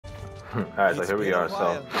Alright, so here we are.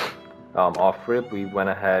 So, off rip, we went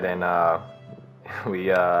ahead and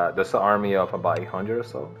there's an army of about 800 or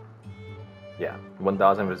so. Yeah,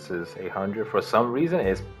 1,000 versus 800. For some reason,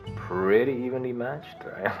 it's pretty evenly matched.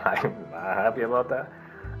 Right? I'm not happy about that.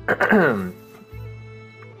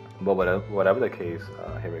 But whatever the case,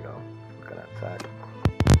 here we go. We're gonna attack.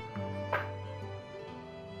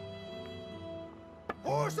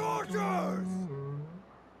 Horse archers!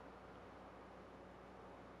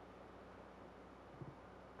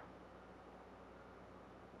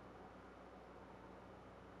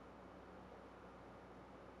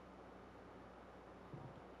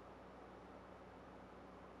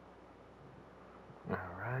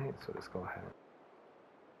 Alright, so let's go ahead.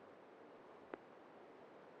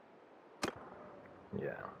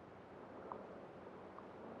 Yeah.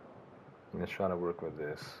 Let's try to work with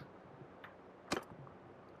this.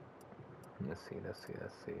 Let's see.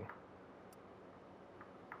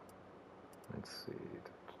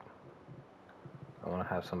 I want to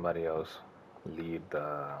have somebody else lead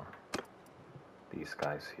these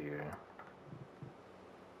guys here.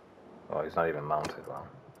 Oh, he's not even mounted. Wow.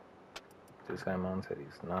 This guy mounted,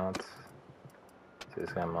 he's not.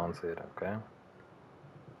 This guy mounted, okay.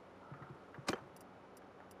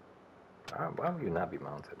 Why would you not be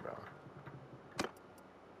mounted, bro?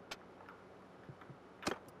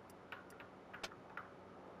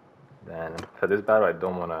 Then, for this battle, I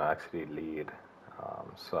don't want to actually lead.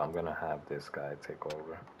 So I'm going to have this guy take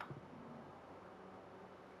over.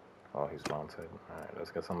 Oh, he's mounted. Alright,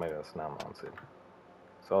 let's get somebody that's not mounted.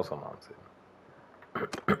 It's also mounted.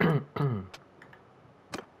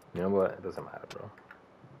 You know what? It doesn't matter, bro.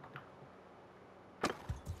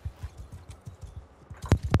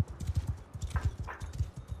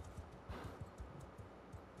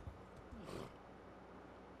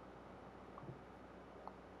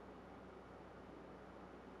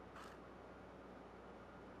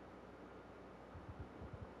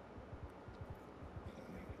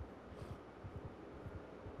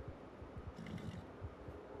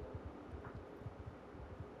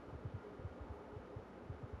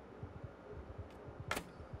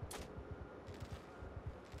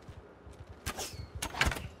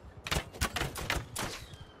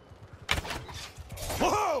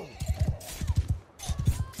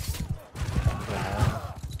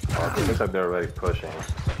 It looks like they're already pushing.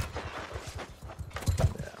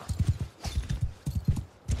 Yeah.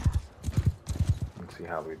 Let's see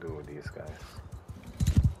how we do with these guys.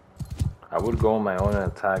 I would go on my own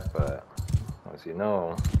and attack, but as you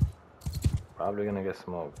know, probably gonna get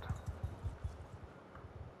smoked.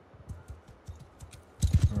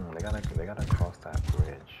 They gotta cross that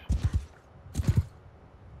bridge.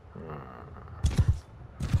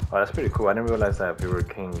 Oh, that's pretty cool. I didn't realize that if you were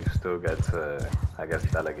king, you still get to, I guess,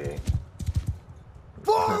 delegate.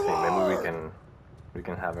 Maybe we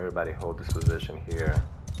can have everybody hold this position here,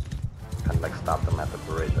 kind of like stop them at the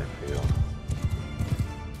bridge. I feel.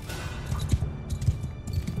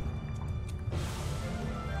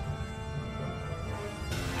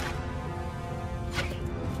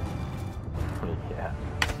 Yeah.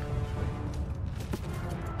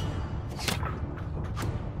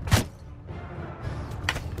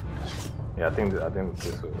 Yeah, I think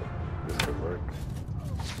this could work.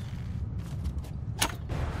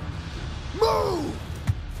 Move!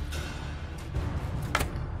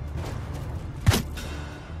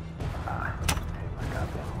 Hey, my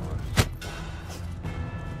goddamn horse.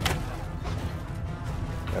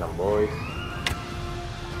 Get 'em, boys.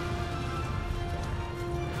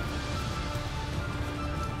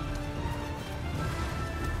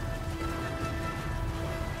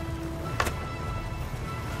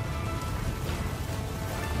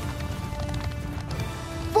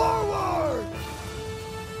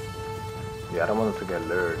 Yeah, I don't want them to get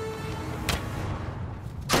lured.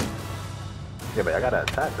 Yeah, but I gotta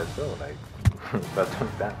attack, let's go, like, that's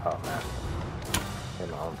that. Oh man. Hey,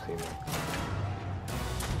 my own teammate.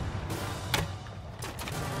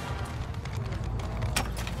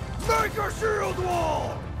 Make a shield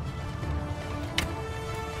wall!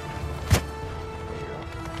 There you go.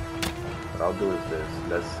 What I'll do is this.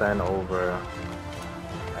 Let's send over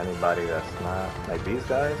anybody that's not, like these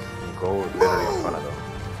guys, and go literally in front of them.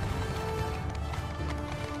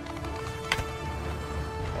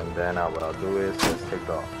 And then what I'll do is let's take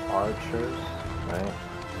the archers, right?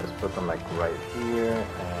 Let's put them like right here,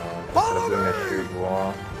 and instead of doing a shield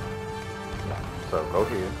wall, yeah. So go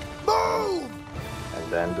here. Move! And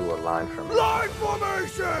then do a line from here. Line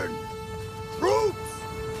formation! Troops!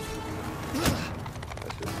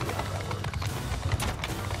 Let's just see how that works.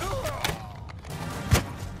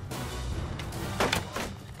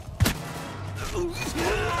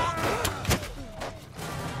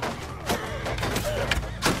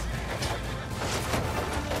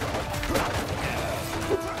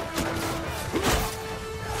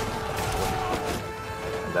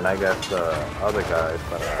 then I guess the other guys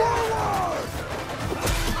that are...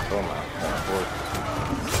 Forward! Oh my god,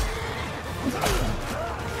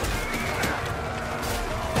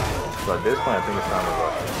 so at this point, I think it's time to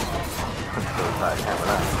rush. So it's not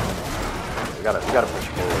camera. We gotta push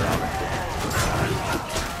forward on it.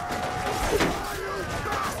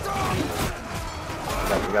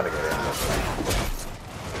 We gotta get in this thing.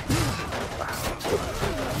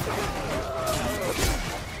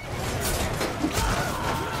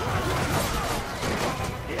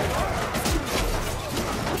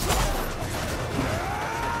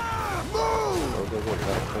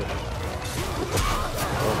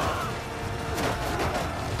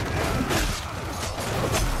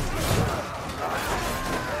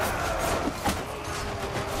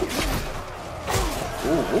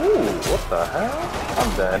 Ooh, what the hell? I'm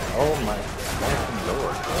dead. Oh my fucking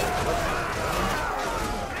lord, bro. What?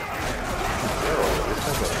 Yo, this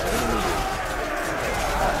is a really...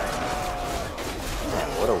 Man,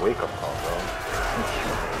 what a wake-up call, bro.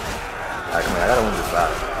 Actually, I gotta win this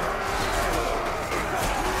battle.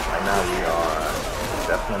 Right now we are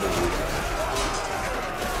definitely losing.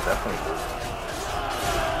 Definitely losing.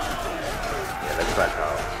 Yeah, let's back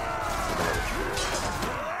out.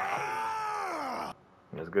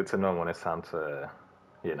 It's good to know when it's time to,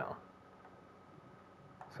 you know.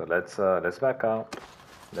 So let's back out.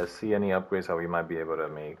 Let's see any upgrades that we might be able to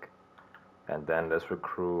make, and then let's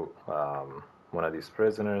recruit one of these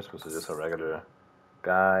prisoners, which is just a regular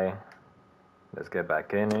guy. Let's get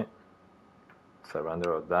back in it.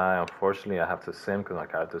 Surrender or die. Unfortunately, I have to sim because my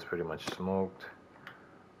character's pretty much smoked.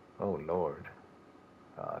 Oh lord.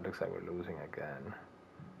 Looks like we're losing again.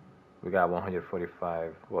 We got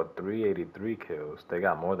 145, well, 383 kills. They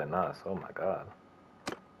got more than us. Oh my god.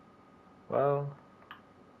 Well,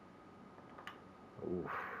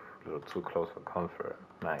 oof, a little too close for comfort.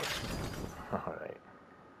 Nice. Alright.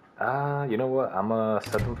 You know what? I'm gonna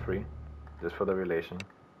set them free. Just for the relation.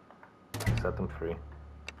 Set them free.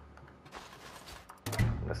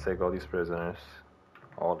 Let's take all these prisoners.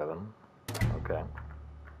 All of them. Okay.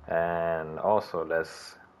 And also,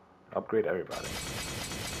 let's upgrade everybody.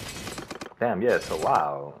 Damn, yeah, so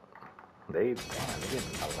wow. They did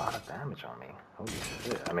a lot of damage on me. Holy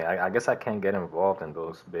shit. I mean, I guess I can't get involved in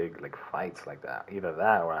those big, like, fights like that. Either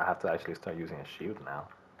that, or I have to actually start using a shield now.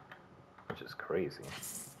 Which is crazy.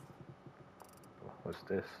 What's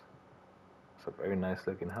this? It's a very nice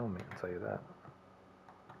looking helmet, I'll tell you that.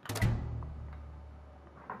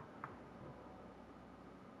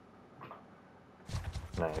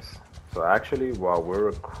 Nice. So actually, while we're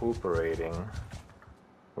recuperating,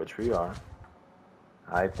 which we are,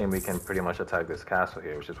 I think we can pretty much attack this castle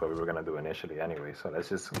here, which is what we were going to do initially anyway. So let's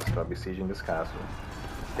just start besieging this castle.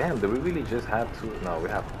 Damn, do we really just have to? No, we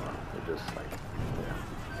have more. We just, like, yeah.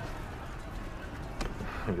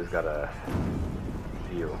 We just gotta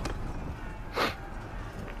heal.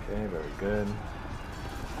 Okay, very good.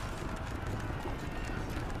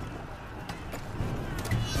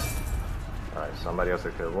 Alright, somebody else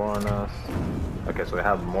that could warn us. Okay, so we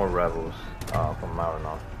have more rebels from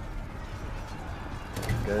Marinol.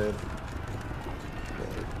 Good.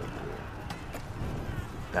 Okay.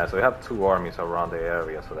 Yeah, so we have 2 armies around the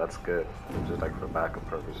area, so that's good. Just like for backup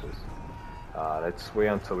purposes. Let's wait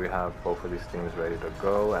until we have both of these things ready to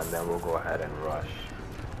go, and then we'll go ahead and rush.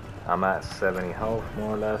 I'm at 70 health,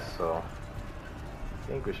 more or less, so I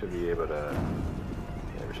think we should be able to.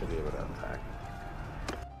 Yeah, we should be able to attack.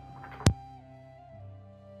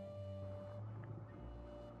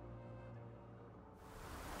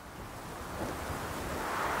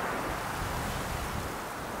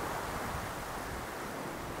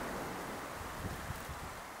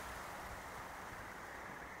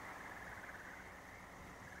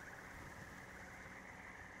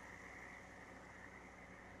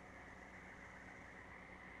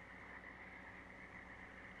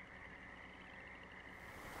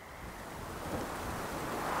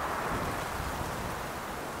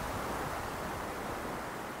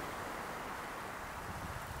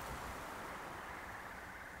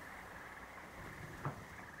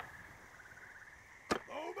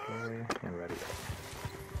 And ready.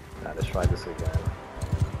 Now let's try this again.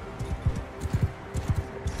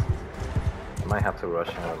 I might have to rush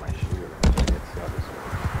in with my shield. Let's see how this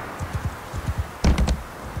works.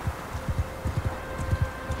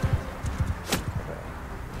 Okay.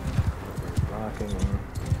 Blocking.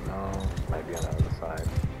 No, might be on the other side.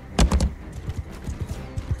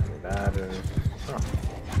 Any ladders? Huh.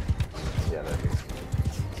 Yeah, that is.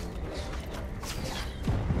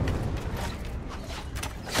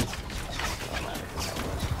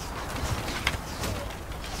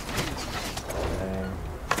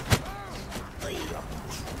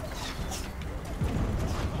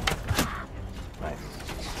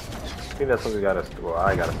 Actually, that's what we gotta. Well,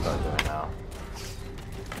 I gotta start doing now.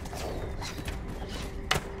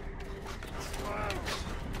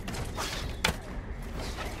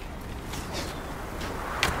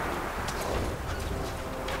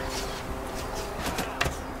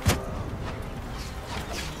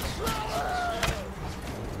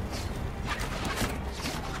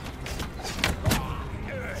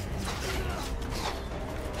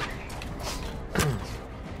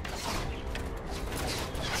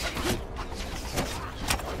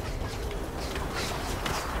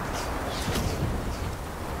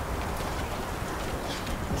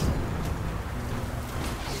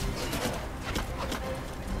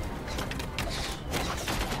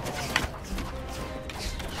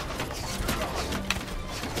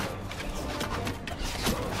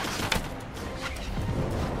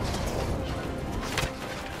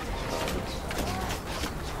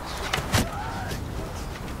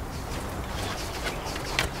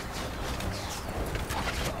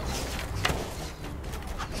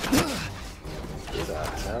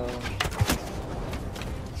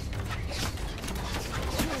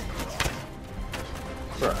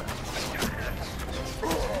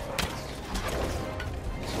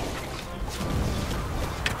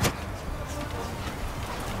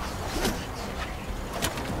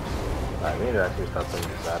 I need to actually stop playing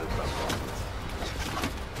this bad at some point.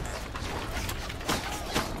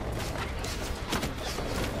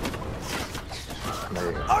 There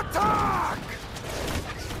you go. Attack!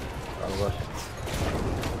 I'll rush it.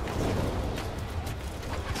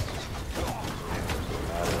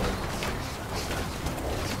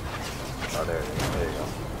 Oh, there it is. There you go.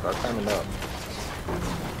 Start climbing up.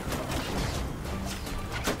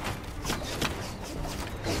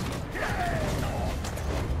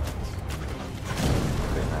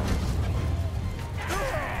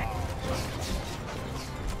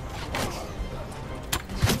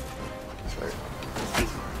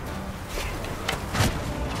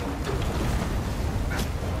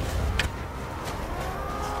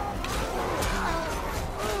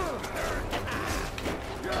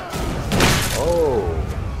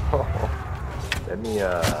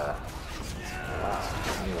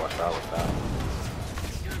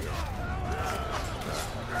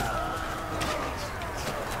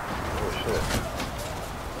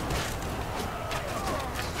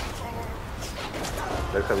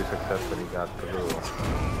 Looks like we successfully got through.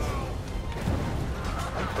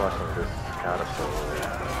 I'm watching this caterpillar.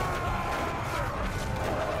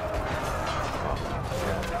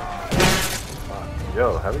 Yo,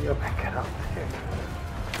 hurry up and get out there.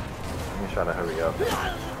 Let me try to hurry up.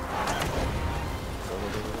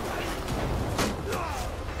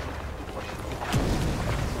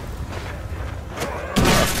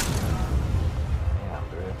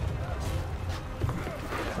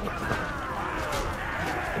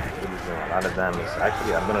 A lot of damage.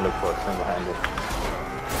 Actually, I'm gonna look for a single-handed.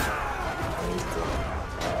 I need to.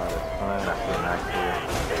 That's fine. I see an axe here.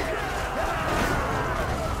 Take it.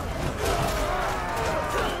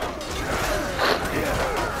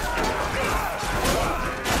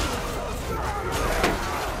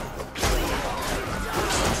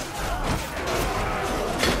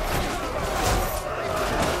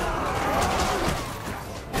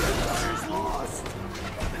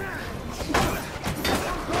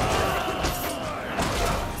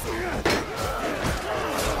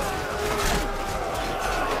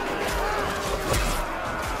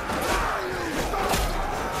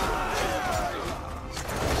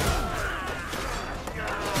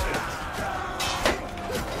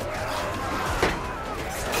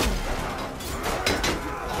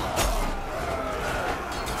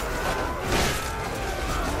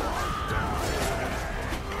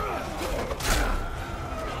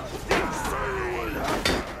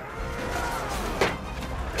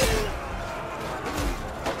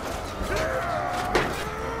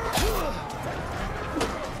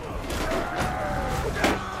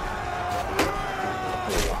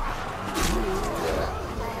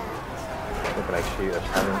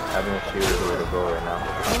 Having a shield is the way to go right now.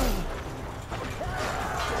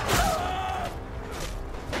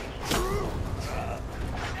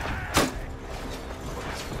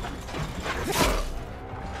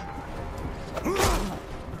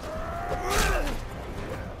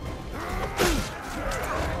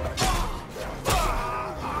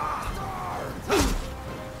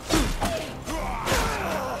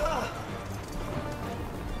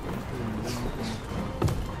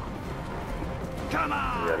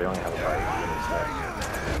 Yeah, they only have about 8 minutes left.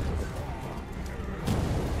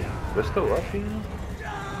 They're still up here?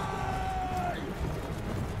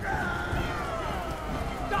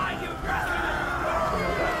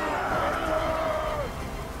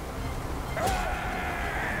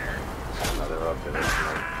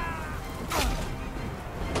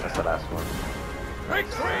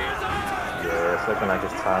 it's looking like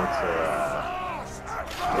it's time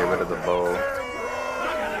to get rid of the bow.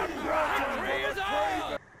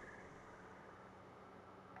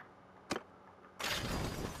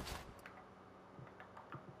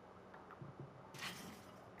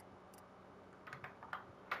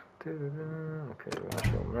 Okay, we're gonna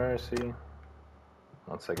show mercy.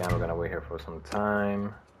 Once again, we're gonna wait here for some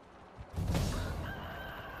time.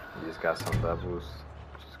 We just got some levels,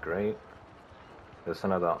 which is great. There's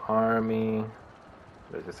another army.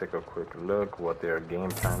 Let's just take a quick look what their game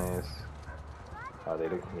plan is. How they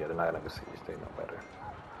look? Yeah, they're not gonna besiege. They know better.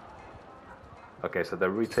 Okay, so they're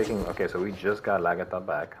retaking. Okay, so we just got Lagata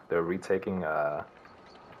back. They're retaking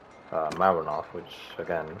Marinov, which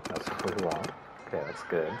again, that's what we want. Okay, that's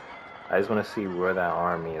good. I just want to see where that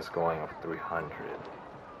army is going of 300.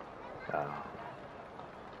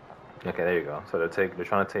 Okay, there you go. So they're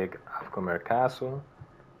trying to take Afkomer Castle.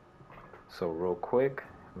 So real quick,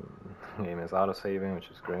 game is auto saving, which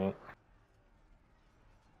is great.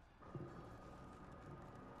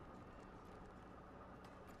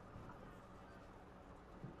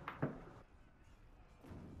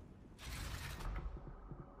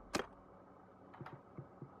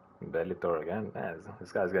 Belitor again. Man,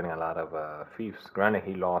 this guy's getting a lot of fiefs. Granted,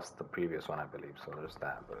 he lost the previous one, I believe, so there's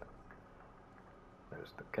that. But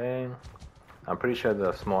there's the king. I'm pretty sure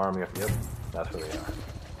the small army of yep, that's where we are.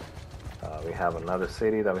 We have another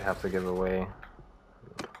city that we have to give away.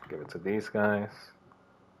 Give it to these guys.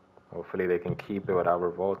 Hopefully they can keep it without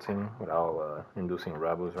revolting, without inducing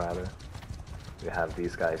rebels rather. We have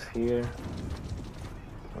these guys here.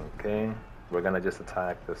 Okay, we're gonna just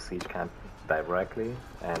attack the siege camp directly,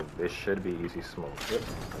 and this should be easy smoke. Yep,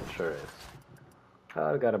 it sure is.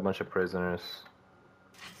 We got a bunch of prisoners,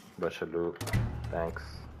 bunch of loot, thanks.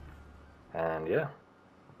 And yeah,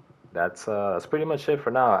 that's pretty much it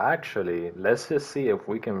for now. Actually, let's just see if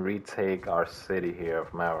we can retake our city here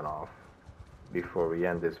of Marinov before we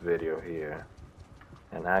end this video here.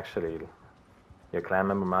 And actually, your clan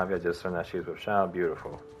member Mavea just turned that she's with Shao.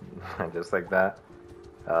 Beautiful. And just like that,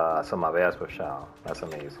 so Mavea's with Shao. That's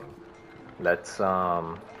amazing. Let's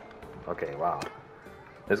okay, wow.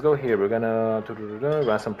 Let's go here. We're gonna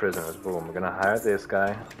run some prisoners. Boom. We're gonna hire this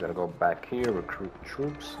guy. We're gonna go back here, recruit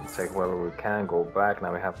troops, take whoever we can, go back.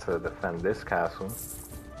 Now we have to defend this castle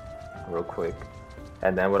real quick.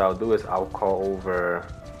 And then what I'll do is I'll call over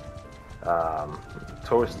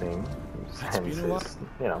Torstein, since his,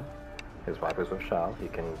 you know, his wife is with Shao. He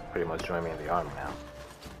can pretty much join me in the army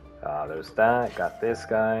now. There's that. Got this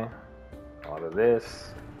guy. All of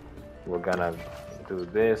this. We're gonna do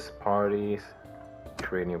this parties.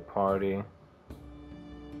 Create new party.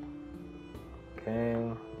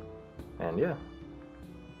 Okay. And yeah,